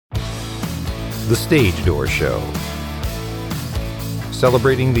The Stage Door Show,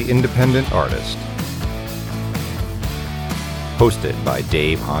 celebrating the independent artist. Hosted by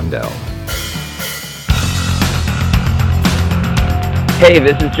Dave Hondell. Hey,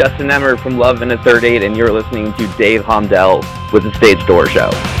 this is Justin Emord from Love in a Third Eight, and you're listening to Dave Hondell with The Stage Door Show.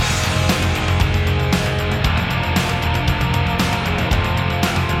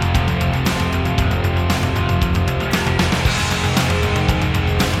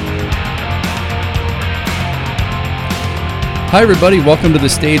 Hi everybody, welcome to the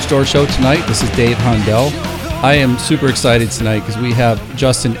Stage Door Show tonight. This is Dave Hondell. I am super excited tonight because we have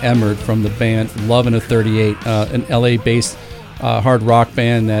Justin Emord from the band Love in a 38, an LA-based hard rock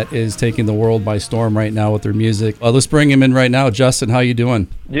band that is taking the world by storm right now with their music. Let's bring him in right now. Justin, how you doing?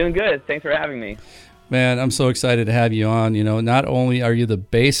 Doing good. Thanks for having me. Man, I'm so excited to have you on. You know, not only are you the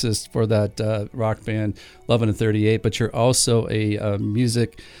bassist for that rock band Love in a 38, but you're also a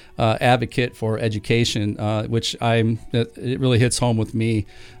music advocate for education, which it really hits home with me.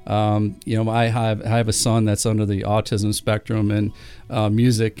 You know, I have a son that's under the autism spectrum, and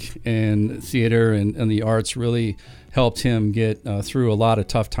music and theater and the arts really helped him get through a lot of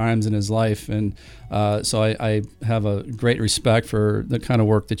tough times in his life. And so I have a great respect for the kind of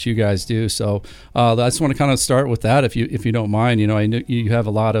work that you guys do. So I just want to kind of start with that, if you don't mind. You know, I know you have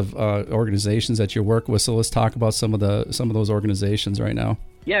a lot of organizations that you work with. So let's talk about some of those organizations right now.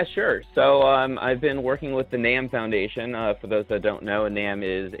 Yeah, sure. So I've been working with the NAMM Foundation. For those that don't know, NAMM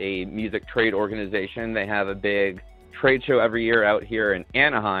is a music trade organization. They have a big trade show every year out here in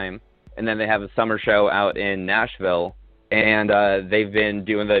Anaheim, and then they have a summer show out in Nashville. And they've been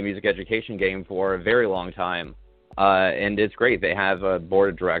doing the music education game for a very long time. And it's great. They have a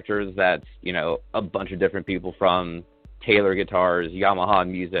board of directors that's, you know, a bunch of different people from Taylor Guitars, Yamaha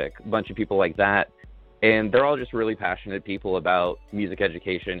Music, a bunch of people like that. And they're all just really passionate people about music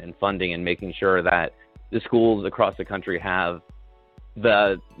education and funding and making sure that the schools across the country have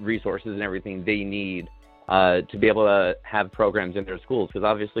the resources and everything they need to be able to have programs in their schools. Because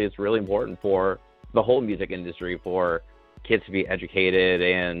obviously it's really important for the whole music industry for kids to be educated,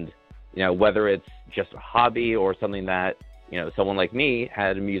 and, you know, whether it's just a hobby or something that, you know, someone like me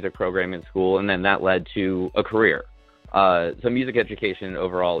had a music program in school and then that led to a career. So music education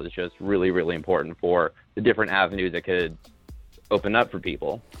overall is just really, really important for the different avenues it could open up for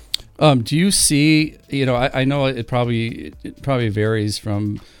people. Do you see, you know, I know it probably varies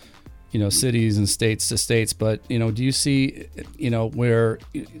from, you know, cities and states to states, but, you know, do you see, you know, where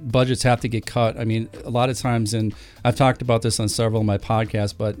budgets have to get cut? I mean, a lot of times, and I've talked about this on several of my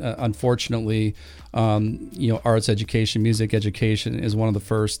podcasts, but unfortunately, you know, arts education, music education is one of the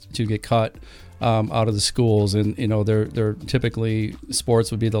first to get cut out of the schools, and, you know, they're typically,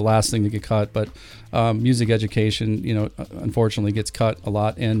 sports would be the last thing to get cut, but music education, you know, unfortunately gets cut a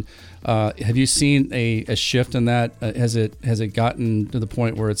lot. And have you seen a shift in that? Has it gotten to the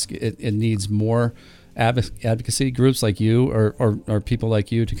point where it needs more advocacy groups like you or people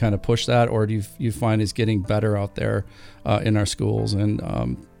like you to kind of push that, or do you find it's getting better out there in our schools and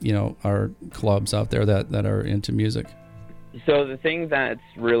you know, our clubs out there that are into music? So the thing that's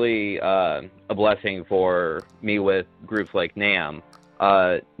really a blessing for me with groups like NAMM,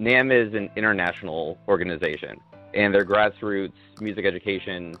 NAMM is an international organization, and their grassroots music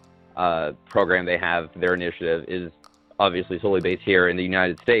education program they have, their initiative, is obviously solely based here in the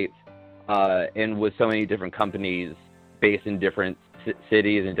United States. And with so many different companies based in different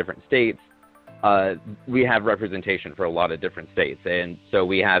cities and different states, we have representation for a lot of different states. And so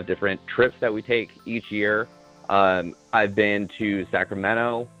we have different trips that we take each year. I've been to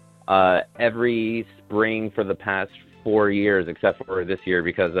Sacramento every spring for the past 4 years, except for this year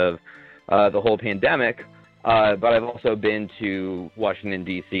because of the whole pandemic. But I've also been to Washington,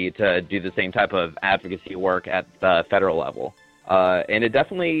 D.C. to do the same type of advocacy work at the federal level. And it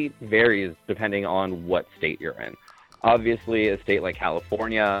definitely varies depending on what state you're in. Obviously, a state like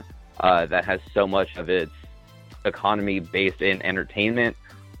California that has so much of its economy based in entertainment,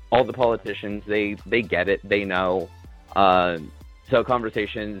 all the politicians, they get it, they know. So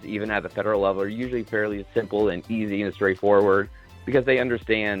conversations, even at the federal level, are usually fairly simple and easy and straightforward because they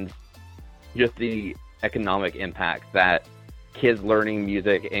understand just the economic impact that kids learning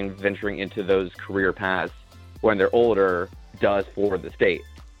music and venturing into those career paths when they're older does for the state.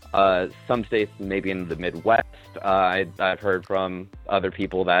 Some states, maybe in the Midwest, I've heard from other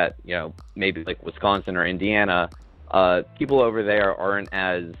people that, you know, maybe like Wisconsin or Indiana, people over there aren't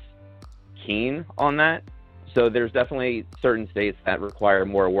as keen on that. So there's definitely certain states that require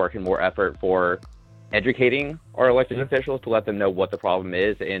more work and more effort for educating our elected officials to let them know what the problem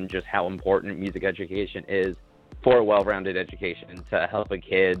is and just how important music education is for a well-rounded education to help a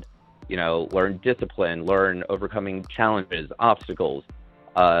kid learn discipline, learn overcoming challenges, obstacles,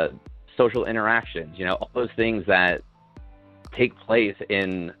 social interactions, all those things that take place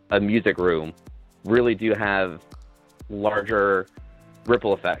in a music room really do have larger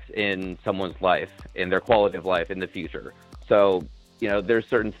ripple effects in someone's life, in their quality of life in the future. So, there's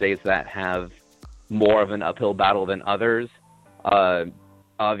certain states that have more of an uphill battle than others.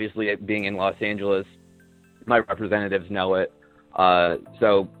 Obviously, being in Los Angeles, my representatives know it.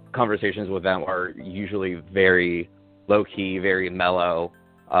 So conversations with them are usually very low-key, very mellow.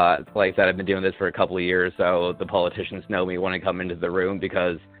 Like I said, I've been doing this for a couple of years, so the politicians know me when I come into the room,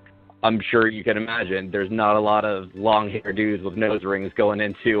 because I'm sure you can imagine there's not a lot of long-haired dudes with nose rings going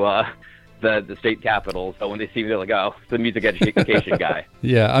into the state capitol. So when they see me, they're like, oh, it's the music education guy.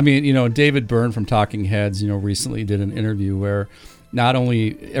 Yeah, I mean, David Byrne from Talking Heads, recently did an interview where not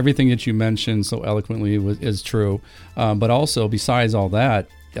only everything that you mentioned so eloquently is true, but also besides all that,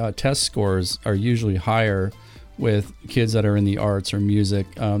 test scores are usually higher with kids that are in the arts or music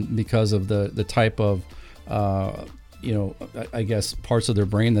because of the type of I guess parts of their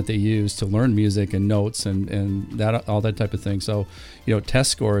brain that they use to learn music and notes and that, all that type of thing. So,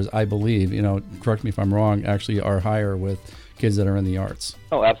 test scores, I believe, correct me if I'm wrong, actually are higher with kids that are in the arts.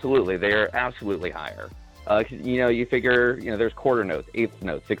 Oh, absolutely. They're absolutely higher. You figure, there's quarter notes, eighth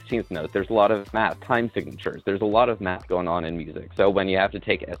notes, 16th notes. There's a lot of math, time signatures. There's a lot of math going on in music. So when you have to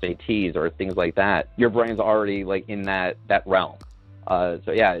take SATs or things like that, your brain's already like in that realm. So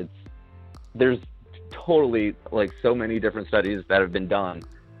yeah, there's totally like so many different studies that have been done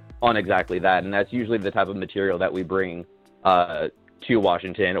on exactly that. And that's usually the type of material that we bring to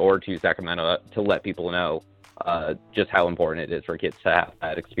Washington or to Sacramento to let people know just how important it is for kids to have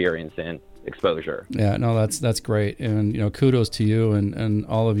that experience and exposure. Yeah, no, that's great. And, kudos to you and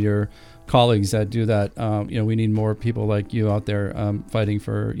all of your colleagues that do that. We need more people like you out there fighting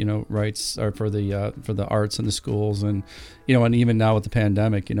for, rights or for the arts in the schools. And, and even now with the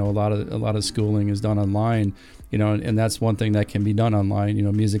pandemic, a lot of schooling is done online, and that's one thing that can be done online,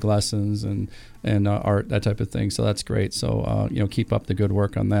 music lessons and art, that type of thing. So that's great. So, keep up the good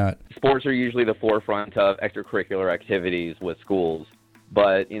work on that. Sports are usually the forefront of extracurricular activities with schools.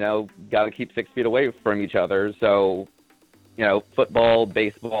 But, got to keep 6 feet away from each other. So, football,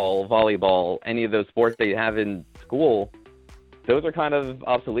 baseball, volleyball, any of those sports that you have in school, those are kind of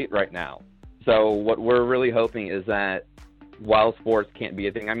obsolete right now. So what we're really hoping is that while sports can't be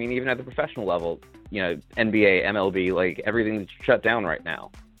a thing, I mean, even at the professional level, NBA, MLB, like everything's shut down right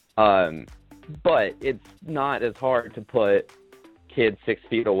now. But it's not as hard to put kids 6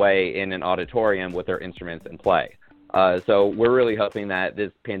 feet away in an auditorium with their instruments and play. So we're really hoping that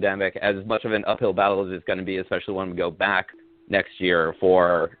this pandemic, as much of an uphill battle as it's going to be, especially when we go back next year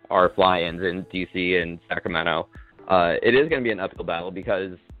for our fly-ins in DC and Sacramento, it is going to be an uphill battle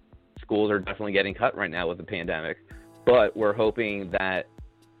because schools are definitely getting cut right now with the pandemic. But we're hoping that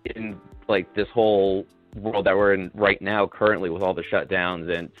in like this whole world that we're in right now currently with all the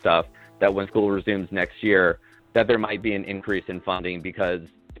shutdowns and stuff, that when school resumes next year, that there might be an increase in funding because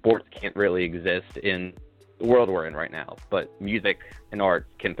sports can't really exist in the world we're in right now, but music and art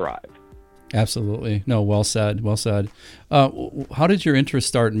can thrive. Absolutely. No, well said. Well said. How did your interest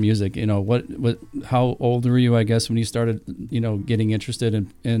start in music? How old were you, I guess, when you started, getting interested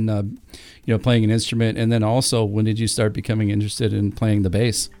in playing an instrument? And then also, when did you start becoming interested in playing the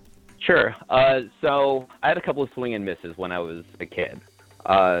bass? Sure. So I had a couple of swing and misses when I was a kid.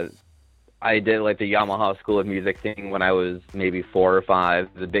 I did like the Yamaha School of Music thing when I was maybe 4 or 5,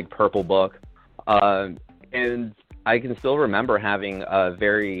 the big purple book. And I can still remember having a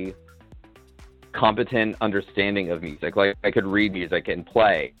very competent understanding of music. Like I could read music and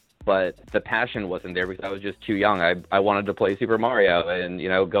play, but the passion wasn't there because I was just too young. I wanted to play Super Mario and,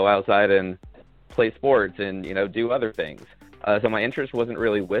 go outside and play sports and, do other things. So my interest wasn't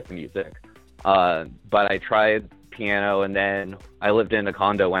really with music. But I tried piano, and then I lived in a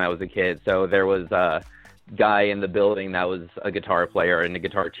condo when I was a kid. So there was a guy in the building that was a guitar player and a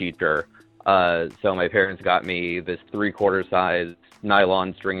guitar teacher. So my parents got me this 3/4 size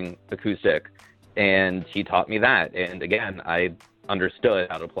nylon string acoustic, and he taught me that. And again, I understood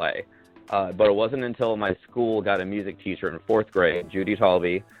how to play. But it wasn't until my school got a music teacher in 4th grade, Judy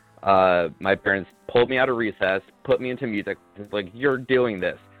Talby. My parents pulled me out of recess, put me into music. It's like, you're doing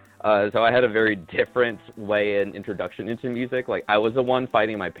this. So I had a very different way and introduction into music. Like I was the one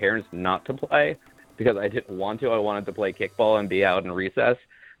fighting my parents not to play because I didn't want to. I wanted to play kickball and be out in recess.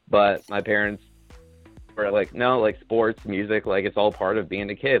 But my parents were like, no, like sports, music, like it's all part of being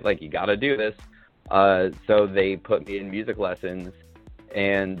a kid. Like you got to do this. So they put me in music lessons,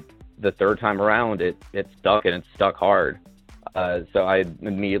 and the 3rd time around, it stuck, and it stuck hard. So I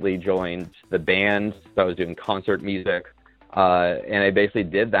immediately joined the band. So I was doing concert music, and I basically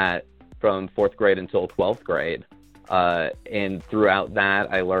did that from 4th grade until 12th grade. And throughout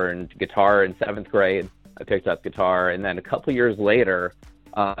that, I learned guitar in 7th grade. I picked up guitar, and then a couple years later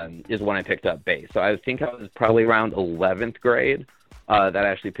is when I picked up bass. So I think I was probably around 11th grade that I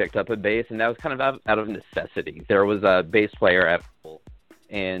actually picked up a bass, and that was kind of out of necessity. There was a bass player at school,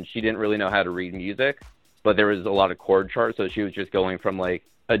 and she didn't really know how to read music, but there was a lot of chord charts, so she was just going from like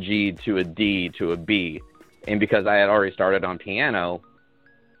a G to a D to a B. And because I had already started on piano,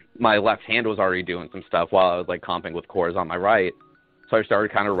 my left hand was already doing some stuff while I was like comping with chords on my right. So I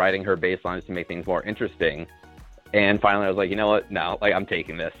started kind of writing her bass lines to make things more interesting. And finally I was like, you know what? No, like I'm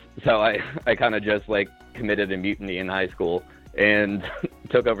taking this. So I kind of just like committed a mutiny in high school and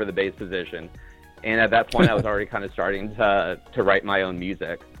took over the bass position. And at that point I was already kind of starting to write my own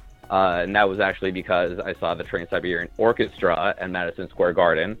music. And that was actually because I saw the Trans-Siberian Orchestra at Madison Square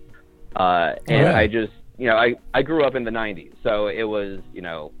Garden. And I just, you know, I grew up in the 90s. So it was, you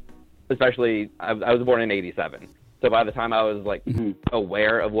know, especially, I was born in 87. So by the time I was like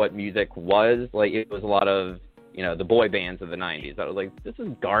aware of what music was, like it was a lot of, you know, the boy bands of the 90s. I was like, this is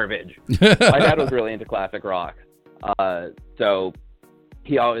garbage. My dad was really into classic rock. So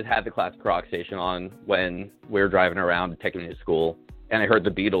he always had the classic rock station on when we were driving around taking me to school. And I heard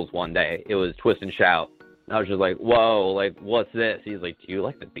the Beatles one day. It was Twist and Shout. And I was just like, whoa, like, what's this? He's like, do you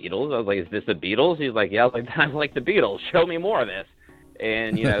like the Beatles? I was like, is this the Beatles? He's like, yeah. I was like, I like the Beatles. Show me more of this.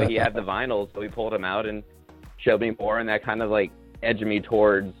 And, you know, he had the vinyls, so we pulled them out and showed me more. And that kind of, like, edged me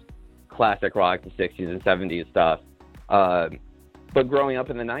towards classic rock, the 60s and 70s stuff. But growing up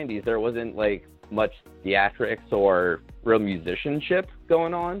in the 90s, there wasn't, like, much theatrics or real musicianship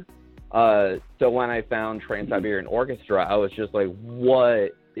going on. So when I found Trans-Siberian Orchestra, I was just like,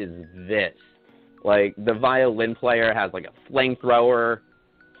 what is this? Like, the violin player has, like, a flamethrower.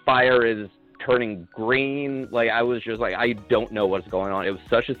 Fire is turning green. Like, I was just like, I don't know what's going on. It was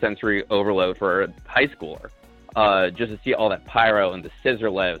such a sensory overload for a high schooler. Just to see all that pyro and the scissor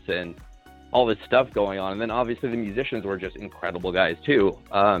lifts and all this stuff going on. And then, obviously, the musicians were just incredible guys, too.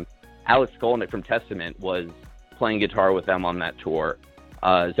 Alex Skolnick from Testament was playing guitar with them on that tour.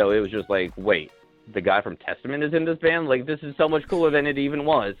 So it was just like, wait, the guy from Testament is in this band? Like, this is so much cooler than it even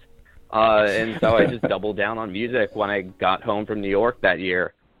was. And so I just doubled down on music when I got home from New York that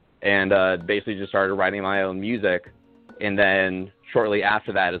year and basically just started writing my own music. And then shortly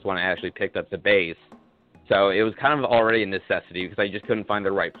after that is when I actually picked up the bass. So it was kind of already a necessity because I just couldn't find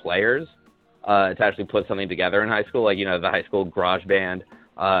the right players to actually put something together in high school, like, you know, the high school garage band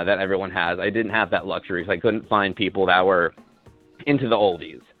that everyone has. I didn't have that luxury because I couldn't find people that were into the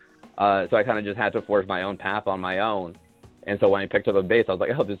oldies. So I kind of just had to forge my own path on my own. And so when I picked up a bass, I was like,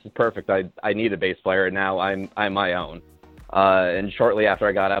 oh, this is perfect. I need a bass player, and now I'm my own. And shortly after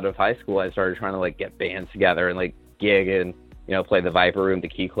I got out of high school, I started trying to, like, get bands together and, like, gig and, you know, play the Viper Room, the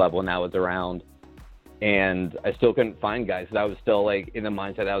Key Club when that was around. And I still couldn't find guys because I was still, like, in the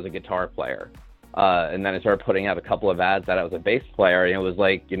mindset that I was a guitar player. And then I started putting out a couple of ads that I was a bass player, and it was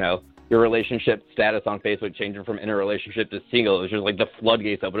like, you know, your relationship status on Facebook changing from in a relationship to single. It was just like the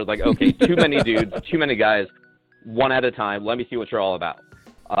floodgates open. It was like, okay, too many dudes, too many guys, one at a time. Let me see what you're all about.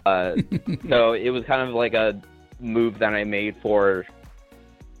 So it was kind of like a move that I made for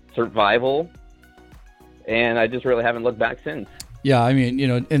survival, and I just really haven't looked back since. Yeah, I mean, you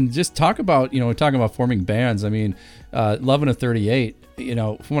know, and just talk about, you know, talking about forming bands. I mean, Love in a 38, you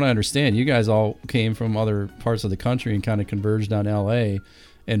know, from what I understand, you guys all came from other parts of the country and kind of converged on LA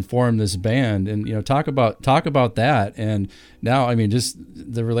and formed this band. And, you know, talk about that. And now, I mean, just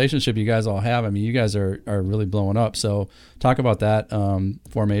the relationship you guys all have. I mean, you guys are really blowing up. So talk about that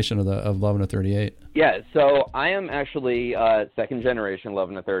formation of Love in a 38. Yeah, so I am actually second generation Love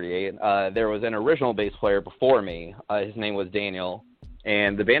in a 38. There was an original bass player before me. His name was Daniel.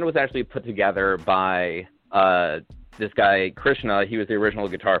 And the band was actually put together by this guy, Krishna. He was the original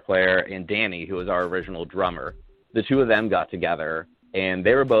guitar player, and Danny, who was our original drummer. The two of them got together, and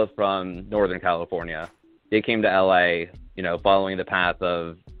they were both from Northern California. They came to LA, you know, following the path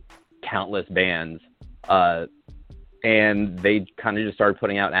of countless bands. And they kind of just started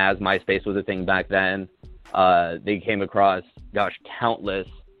putting out ads. MySpace was a thing back then. They came across, countless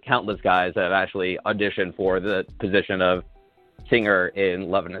guys that have actually auditioned for the position of singer in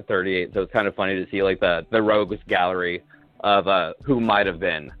Love in a 38. So it's kind of funny to see, like, the rogues gallery of who might have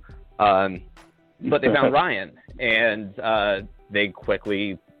been. But they found Ryan, and they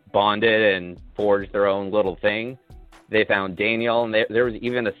quickly bonded and forged their own little thing. They found Daniel, and there was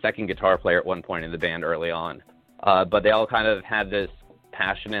even a second guitar player at one point in the band early on. But they all kind of had this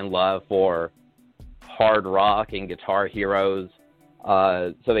passion and love for hard rock and guitar heroes.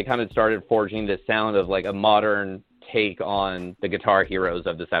 So they kind of started forging this sound of like a modern take on the guitar heroes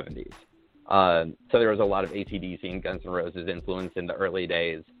of the 70s. So there was a lot of AC/DC and Guns N' Roses influence in the early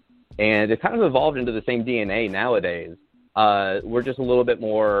days. And it kind of evolved into the same DNA nowadays. We're just a little bit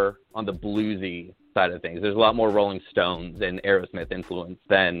more on the bluesy side of things. There's a lot more Rolling Stones and Aerosmith influence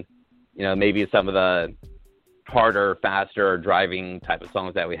than, maybe some of the harder, faster, driving type of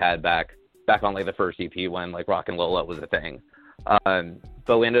songs that we had back on like the first EP when like Rock and Lola was a thing.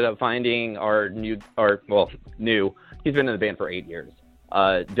 But we ended up finding our new, he's been in the band for 8 years.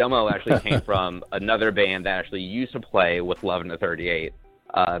 Domo actually came from another band that actually used to play with Love in the 38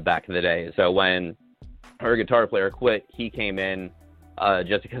 back in the day. So when our guitar player quit, he came in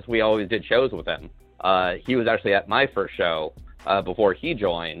just because we always did shows with him. He was actually at my first show before he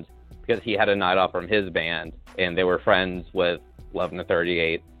joined because he had a night off from his band, and they were friends with Love in the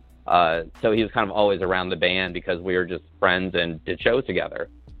 38. So he was kind of always around the band because we were just friends and did shows together.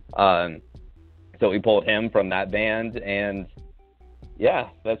 So we pulled him from that band, and yeah,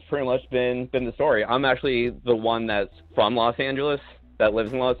 that's pretty much been the story. I'm actually the one that's from Los Angeles, that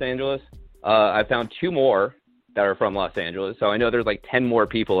lives in Los Angeles. I found 2 more that are from Los Angeles, so I know there's like 10 more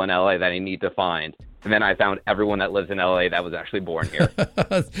people in LA that I need to find. And then I found everyone that lives in LA that was actually born here.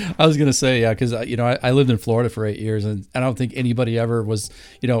 I was going to say, yeah, because, I lived in Florida for 8 years, and I don't think anybody ever was,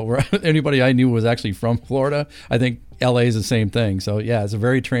 anybody I knew was actually from Florida. I think LA is the same thing. So, yeah, it's a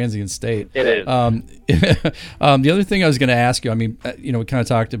very transient state. It is. The other thing I was going to ask you, we kind of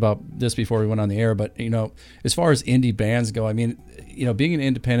talked about this before we went on the air, but, as far as indie bands go, being an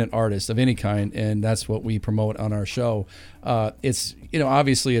independent artist of any kind, and that's what we promote on our show, it's,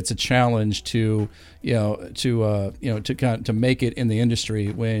 obviously it's a challenge to make it in the industry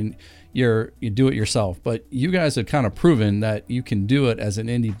when you do it yourself. But you guys have kind of proven that you can do it as an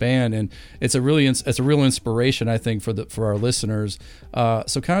indie band, and it's a real inspiration, I think, for our listeners.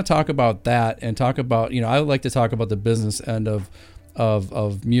 So kind of talk about that, and talk about, I would like to talk about the business end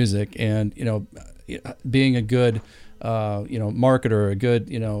of music, and being a good marketer, a good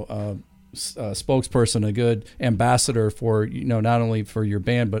spokesperson, a good ambassador for not only for your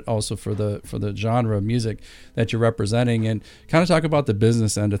band but also for the genre of music that you're representing, and kind of talk about the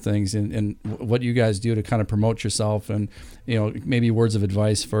business end of things, and what you guys do to kind of promote yourself, and maybe words of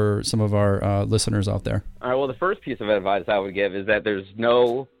advice for some of our listeners out there. All right, well, the first piece of advice I would give is that there's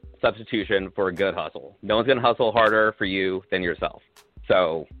no substitution for a good hustle. No one's going to hustle harder for you than yourself,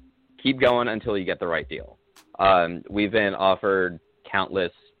 so keep going until you get the right deal. We've been offered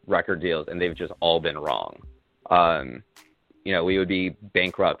countless record deals, and they've just all been wrong. We would be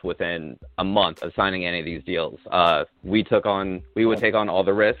bankrupt within a month of signing any of these deals. We would take on all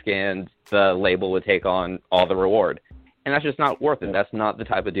the risk, and the label would take on all the reward. And that's just not worth it. That's not the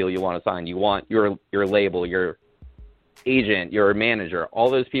type of deal you want to sign. You want your label, your agent, your manager, all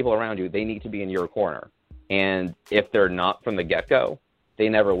those people around you, they need to be in your corner. And if they're not from the get-go, they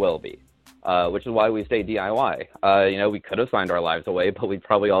never will be. Which is why we stay DIY. We could have signed our lives away, but we'd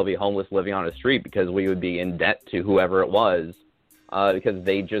probably all be homeless living on a street because we would be in debt to whoever it was, because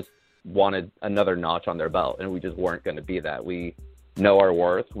they just wanted another notch on their belt, and we just weren't going to be that. We know our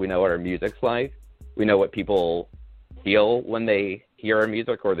worth. We know what our music's like. We know what people feel when they hear our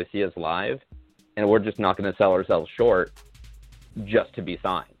music or they see us live, and we're just not going to sell ourselves short just to be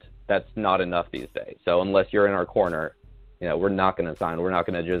signed. That's not enough these days. So unless you're in our corner, we're not going to sign. We're not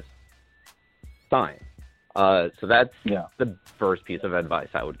going to just sign. So that's the first piece of advice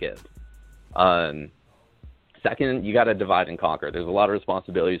I would give. Second, you got to divide and conquer. There's a lot of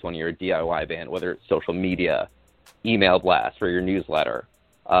responsibilities when you're a DIY band, whether it's social media, email blasts for your newsletter,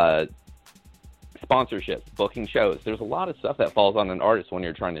 sponsorships, booking shows. There's a lot of stuff that falls on an artist when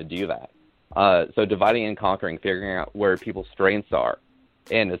you're trying to do that. So dividing and conquering, figuring out where people's strengths are,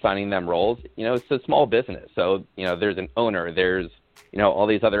 and assigning them roles. It's a small business, so there's an owner, there's all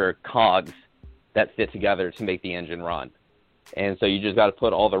these other cogs that fit together to make the engine run. And so you just got to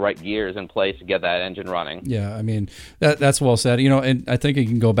put all the right gears in place to get that engine running. Yeah, that's well said. And I think you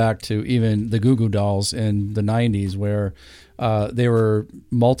can go back to even the Goo Goo Dolls in the 90s, where they were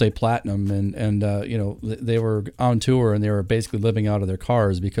multi-platinum, and they were on tour, and they were basically living out of their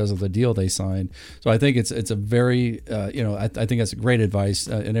cars because of the deal they signed. So I think it's a very I think that's great advice,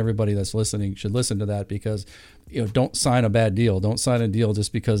 and everybody that's listening should listen to that, because don't sign a bad deal. Don't sign a deal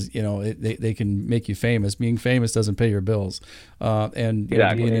just because they can make you famous. Being famous doesn't pay your bills, and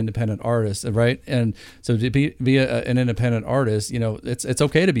exactly. Be an independent artist, right? And so to be an independent artist, it's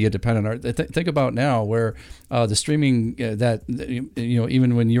okay to be a dependent artist. Think about now where the streaming that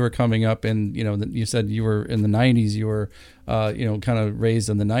even when you were coming up, and you said you were in the 90s, you were kind of raised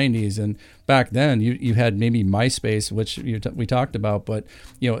in the 90s. And back then you had maybe MySpace, which we talked about, but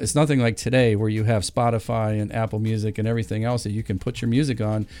it's nothing like today where you have Spotify and Apple Music and everything else that you can put your music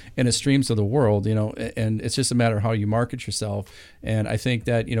on and it streams to the world, and it's just a matter of how you market yourself. And I think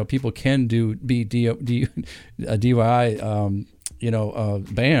that, people can be DIY,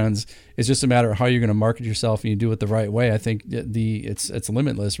 bands. It's just a matter of how you're going to market yourself, and you do it the right way. I think it's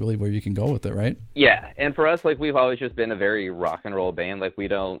limitless, really, where you can go with it, right? Yeah, and for us, like, we've always just been a very rock and roll band. Like, we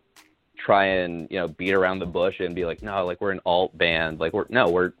don't try and beat around the bush and be like, no, like, we're an alt band. Like,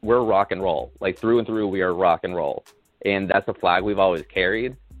 we're rock and roll. Like, through and through, we are rock and roll, and that's a flag we've always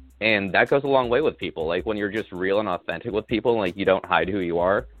carried, and that goes a long way with people. Like, when you're just real and authentic with people, and, like, you don't hide who you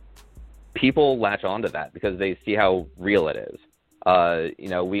are, people latch onto that because they see how real it is.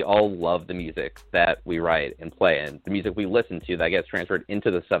 We all love the music that we write and play, and the music we listen to that gets transferred into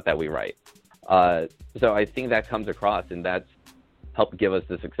the stuff that we write. So I think that comes across, and that's helped give us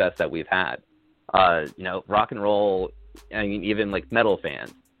the success that we've had. Rock and roll, I mean, even like metal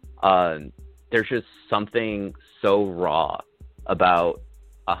fans, there's just something so raw about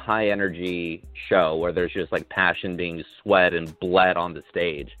a high energy show where there's just like passion being sweat and bled on the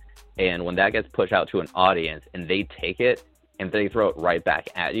stage. And when that gets pushed out to an audience and they take it, and they throw it right back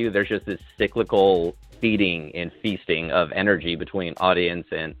at you, there's just this cyclical feeding and feasting of energy between audience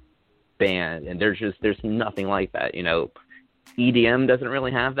and band, and there's nothing like that. EDM doesn't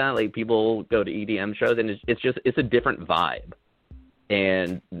really have that. Like, people go to EDM shows, and it's a different vibe,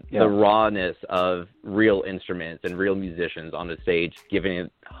 and the rawness of real instruments and real musicians on the stage giving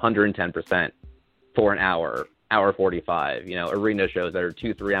it 110% for an hour 45. Arena shows that are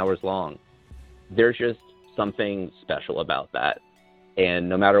 2-3 hours long. There's just something special about that, and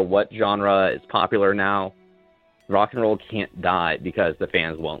no matter what genre is popular now, rock and roll can't die because the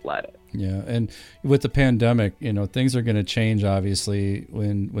fans won't let it. Yeah, and with the pandemic, things are going to change, obviously,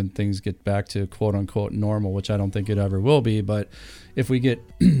 when things get back to quote unquote normal, which I don't think it ever will be. But if we get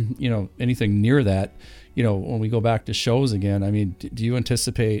anything near that, when we go back to shows again, I mean, do you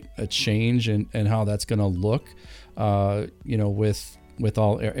anticipate a change in how that's going to look, with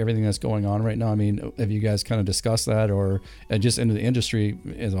everything that's going on right now? I mean, have you guys kind of discussed that, or just into the industry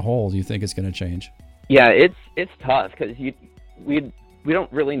as a whole, do you think it's going to change? Yeah, it's tough because we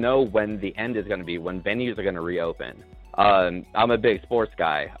don't really know when the end is going to be, when venues are going to reopen. I'm a big sports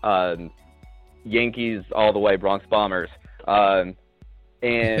guy, Yankees all the way, Bronx Bombers, and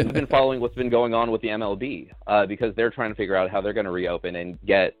I've been following what's been going on with the MLB because they're trying to figure out how they're going to reopen and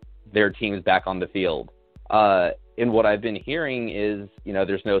get their teams back on the field. And what I've been hearing is,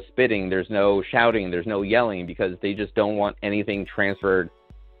 there's no spitting, there's no shouting, there's no yelling, because they just don't want anything transferred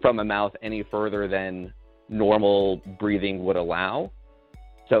from a mouth any further than normal breathing would allow.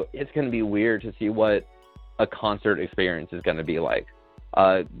 So it's going to be weird to see what a concert experience is going to be like.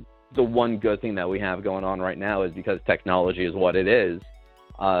 The one good thing that we have going on right now is because technology is what it is.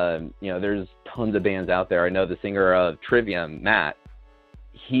 There's tons of bands out there. I know the singer of Trivium, Matt,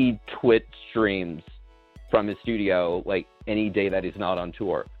 he Twitch streams from his studio like any day that he's not on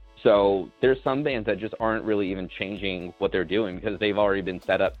tour. So there's some bands that just aren't really even changing what they're doing because they've already been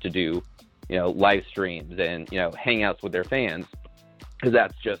set up to do, live streams and, hangouts with their fans, because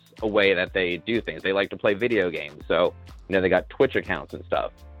that's just a way that they do things. They like to play video games. So, they got Twitch accounts and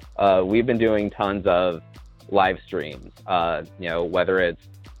stuff. We've been doing tons of live streams, whether it's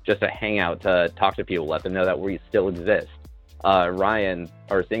just a hangout to talk to people, let them know that we still exist. Ryan,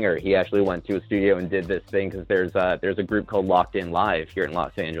 our singer, he actually went to a studio and did this thing because there's a group called Locked In Live here in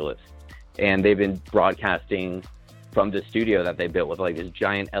Los Angeles, and they've been broadcasting from the studio that they built with like this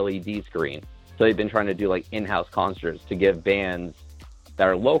giant LED screen. So they've been trying to do like in-house concerts to give bands that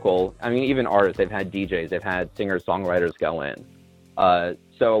are local. I mean, even artists, they've had DJs, they've had singer-songwriters go in.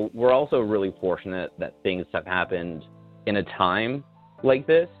 So we're also really fortunate that things have happened in a time like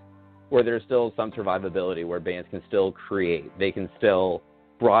this, where there's still some survivability, where bands can still create, they can still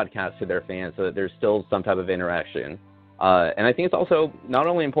broadcast to their fans, so that there's still some type of interaction. And I think it's also not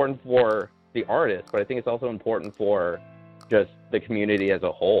only important for the artist, but I think it's also important for just the community as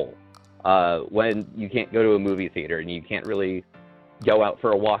a whole. When you can't go to a movie theater and you can't really go out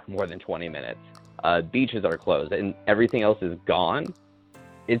for a walk more than 20 minutes, beaches are closed and everything else is gone,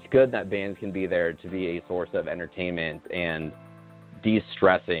 it's good that bands can be there to be a source of entertainment and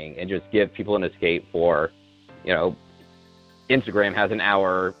de-stressing and just give people an escape for, Instagram has an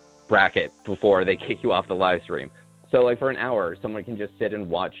hour bracket before they kick you off the live stream. So like for an hour, someone can just sit and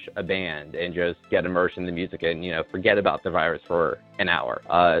watch a band and just get immersed in the music and, forget about the virus for an hour.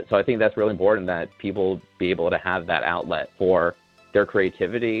 So I think that's really important that people be able to have that outlet for their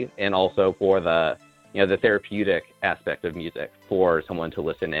creativity and also for the the therapeutic aspect of music for someone to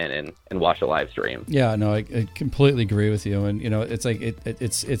listen in and watch a live stream. Yeah, no, I completely agree with you. And, it's like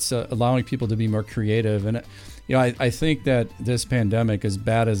it's allowing people to be more creative. And, I think that this pandemic, as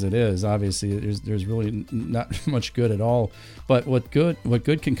bad as it is, obviously there's really not much good at all. But what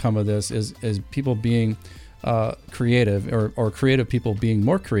good can come of this is people being creative, or creative people being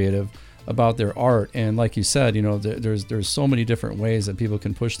more creative about their art. And like you said, there's so many different ways that people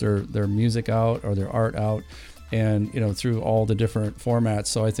can push their music out or their art out, and through all the different formats.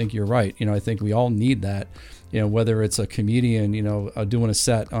 So I think you're right. I think we all need that. Whether it's a comedian, doing a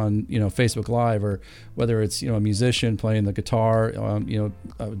set on, Facebook Live, or whether it's, a musician playing the guitar,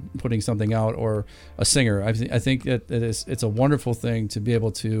 putting something out, or a singer. I think that it's a wonderful thing to be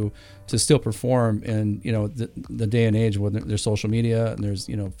able to still perform in, the day and age when there's social media and there's,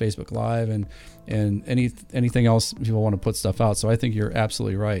 Facebook Live and anything else people want to put stuff out. So I think you're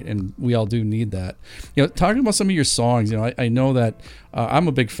absolutely right. And we all do need that. Talking about some of your songs, I know that I'm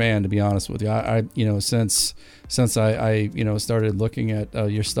a big fan, to be honest with you. I since I started looking at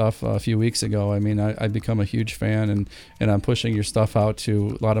your stuff a few weeks ago, I've become a huge fan, and I'm pushing your stuff out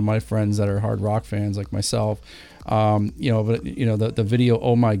to a lot of my friends that are hard rock fans like myself. But the video,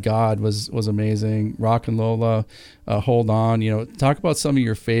 Oh My God, was amazing. Rock and Lola, Hold On. Talk about some of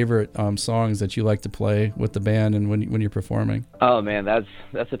your favorite songs that you like to play with the band and when you're performing. Oh man,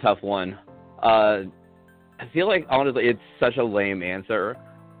 that's a tough one. I feel like honestly it's such a lame answer.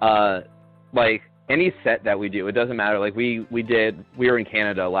 Like any set that we do, it doesn't matter. Like we were in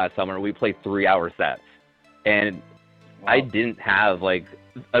Canada last summer. We played 3-hour sets, and wow. I didn't have like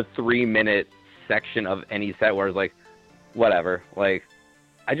a 3-minute section of any set where it's like, whatever. Like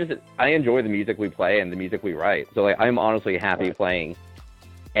I enjoy the music we play and the music we write. So like I'm honestly happy playing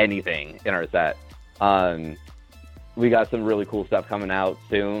anything in our set. We got some really cool stuff coming out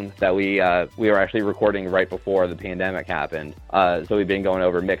soon that we were actually recording right before the pandemic happened. So we've been going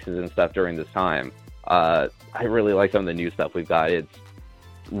over mixes and stuff during this time. I really like some of the new stuff we've got. It's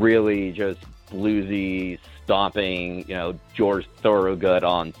really just bluesy, stomping, George Thorogood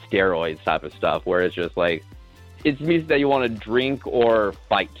on steroids type of stuff, where it's just like, it's music that you want to drink or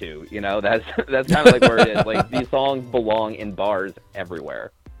fight to, that's kind of like where it is. Like these songs belong in bars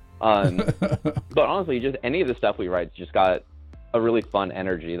everywhere. But honestly, just any of the stuff we write just got a really fun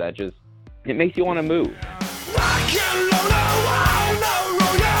energy that just, it makes you want to move.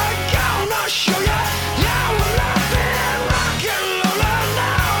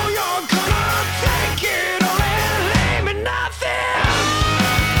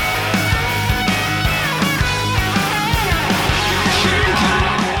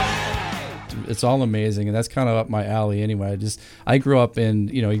 It's all amazing, and that's kind of up my alley anyway. I grew up in,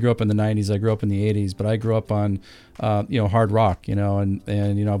 you grew up in the 90s, I grew up in the 80s, but I grew up on, hard rock, and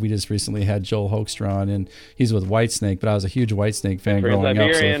we just recently had Joel Hoekstra on, and he's with Whitesnake, but I was a huge Whitesnake fan growing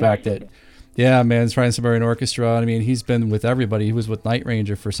up, so the fact that, yeah, man, it's Trans-Siberian Orchestra. He's been with everybody. He was with Night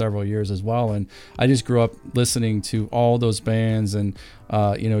Ranger for several years as well, and I just grew up listening to all those bands and,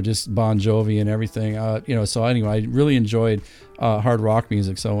 just Bon Jovi and everything, so anyway, I really enjoyed hard rock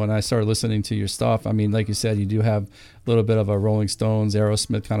music. So when I started listening to your stuff, like you said, you do have a little bit of a Rolling Stones,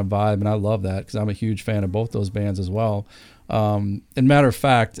 Aerosmith kind of vibe, and I love that because I'm a huge fan of both those bands as well. And matter of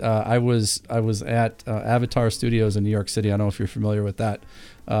fact, I was at Avatar Studios in New York City. I don't know if you're familiar with that,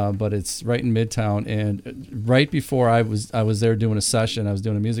 but it's right in Midtown. And right before I was there doing a session, I was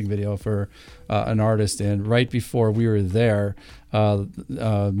doing a music video for an artist. And right before we were there,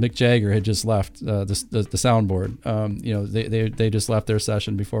 Mick Jagger had just left the soundboard. They just left their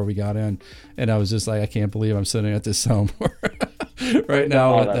session before we got in, and I was just like, I can't believe I'm sitting at this soundboard right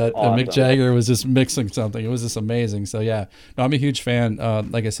now. Awesome. Mick Jagger was just mixing something. It was just amazing. So yeah, no, I'm a huge fan,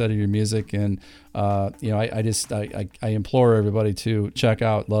 like I said, of your music, and I implore everybody to check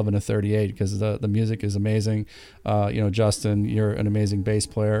out Love in a 38 because the music is amazing. Justin, you're an amazing bass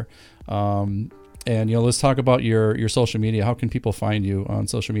player. And let's talk about your social media. How can people find you on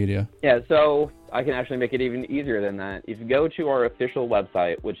social media? Yeah, so I can actually make it even easier than that. If you go to our official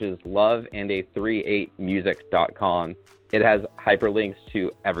website, which is loveanda38music.com, it has hyperlinks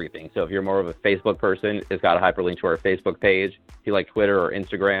to everything. So if you're more of a Facebook person, it's got a hyperlink to our Facebook page. If you like Twitter or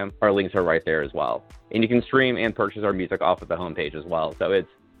Instagram, our links are right there as well. And you can stream and purchase our music off of the homepage as well. So it's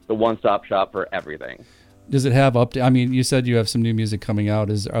the one-stop shop for everything. Does it have update? You said you have some new music coming out.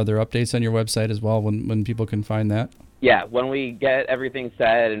 Are there updates on your website as well when people can find that? Yeah, when we get everything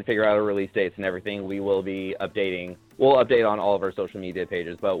set and figure out our release dates and everything, we will be updating. We'll update on all of our social media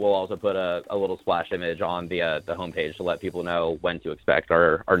pages, but we'll also put a little splash image on the homepage to let people know when to expect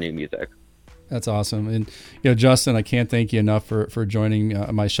our new music. That's awesome. And, Justin, I can't thank you enough for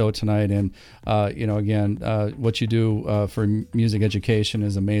joining my show tonight. And, again, what you do for music education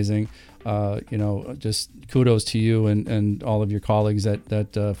is amazing. Just kudos to you and all of your colleagues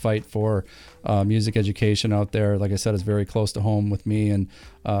that fight for music education out there. Like I said, it's very close to home with me. And,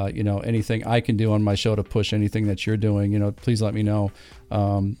 anything I can do on my show to push anything that you're doing, please let me know.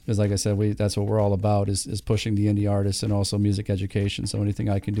 Because like I said, that's what we're all about is pushing the indie artists and also music education. So anything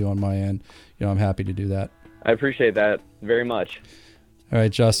I can do on my end, I'm happy to do that. I appreciate that very much. All right,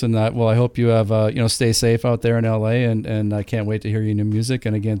 Justin. Well, I hope you have, stay safe out there in LA, and I can't wait to hear your new music.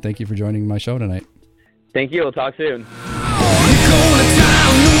 And again, thank you for joining my show tonight. Thank you. We'll talk soon.